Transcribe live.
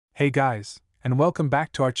Hey guys, and welcome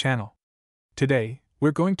back to our channel. Today,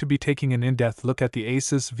 we're going to be taking an in-depth look at the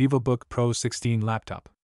Asus Vivobook Pro 16 laptop.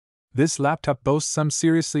 This laptop boasts some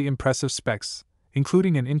seriously impressive specs,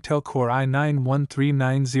 including an Intel Core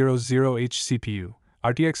i9-13900H CPU,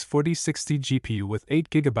 RTX 4060 GPU with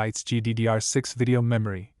 8GB GDDR6 video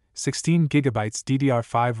memory, 16GB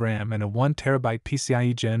DDR5 RAM and a 1TB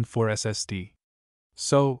PCIe Gen 4 SSD.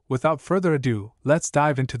 So, without further ado, let's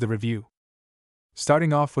dive into the review.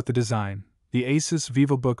 Starting off with the design, the Asus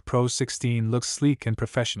Vivobook Pro 16 looks sleek and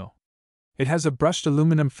professional. It has a brushed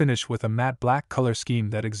aluminum finish with a matte black color scheme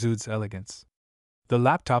that exudes elegance. The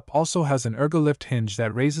laptop also has an ergo-lift hinge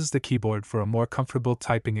that raises the keyboard for a more comfortable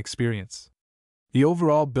typing experience. The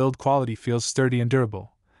overall build quality feels sturdy and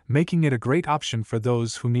durable, making it a great option for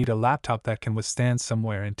those who need a laptop that can withstand some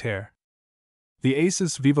wear and tear. The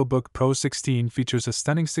Asus Vivobook Pro 16 features a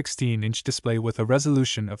stunning 16-inch display with a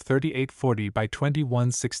resolution of 3840 by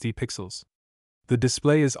 2160 pixels. The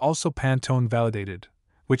display is also Pantone validated,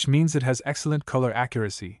 which means it has excellent color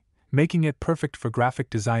accuracy, making it perfect for graphic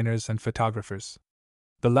designers and photographers.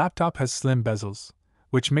 The laptop has slim bezels,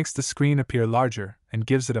 which makes the screen appear larger and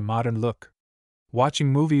gives it a modern look.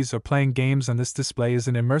 Watching movies or playing games on this display is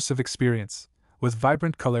an immersive experience, with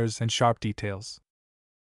vibrant colors and sharp details.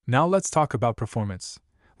 Now let's talk about performance,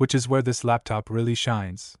 which is where this laptop really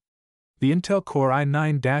shines. The Intel Core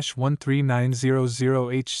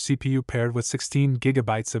i9-13900H CPU paired with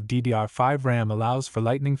 16GB of DDR5 RAM allows for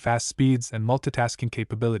lightning-fast speeds and multitasking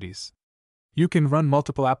capabilities. You can run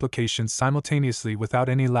multiple applications simultaneously without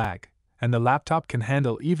any lag, and the laptop can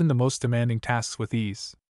handle even the most demanding tasks with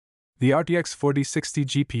ease. The RTX 4060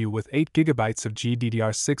 GPU with 8GB of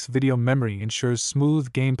GDDR6 video memory ensures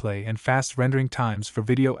smooth gameplay and fast rendering times for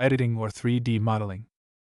video editing or 3D modeling.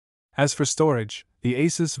 As for storage, the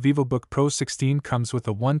Asus Vivobook Pro 16 comes with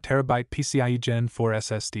a 1TB PCIe Gen 4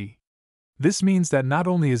 SSD. This means that not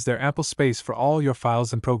only is there ample space for all your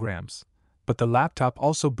files and programs, but the laptop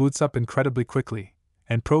also boots up incredibly quickly,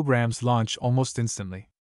 and programs launch almost instantly.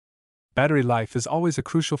 Battery life is always a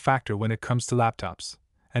crucial factor when it comes to laptops,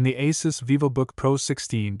 and the Asus Vivobook Pro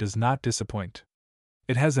 16 does not disappoint.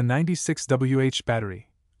 It has a 96Wh battery,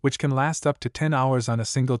 which can last up to 10 hours on a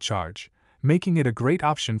single charge, making it a great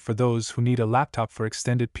option for those who need a laptop for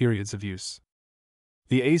extended periods of use.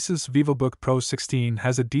 The Asus Vivobook Pro 16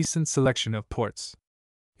 has a decent selection of ports.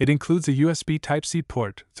 It includes a USB Type-C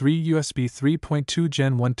port, 3 USB 3.2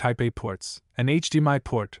 Gen 1 Type-A ports, an HDMI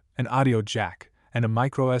port, an audio jack, and a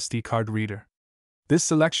microSD card reader. This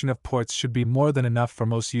selection of ports should be more than enough for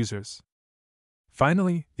most users.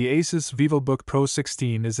 Finally, the Asus Vivobook Pro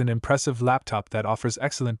 16 is an impressive laptop that offers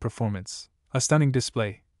excellent performance, a stunning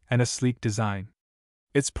display, and a sleek design.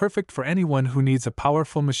 It's perfect for anyone who needs a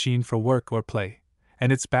powerful machine for work or play,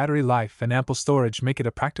 and its battery life and ample storage make it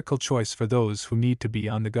a practical choice for those who need to be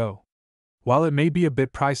on the go. While it may be a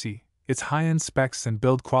bit pricey, its high-end specs and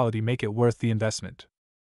build quality make it worth the investment.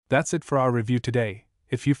 That's it for our review today.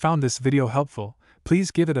 If you found this video helpful,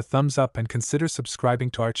 please give it a thumbs up and consider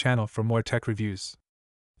subscribing to our channel for more tech reviews.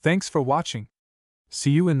 Thanks for watching.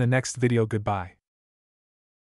 See you in the next video. Goodbye.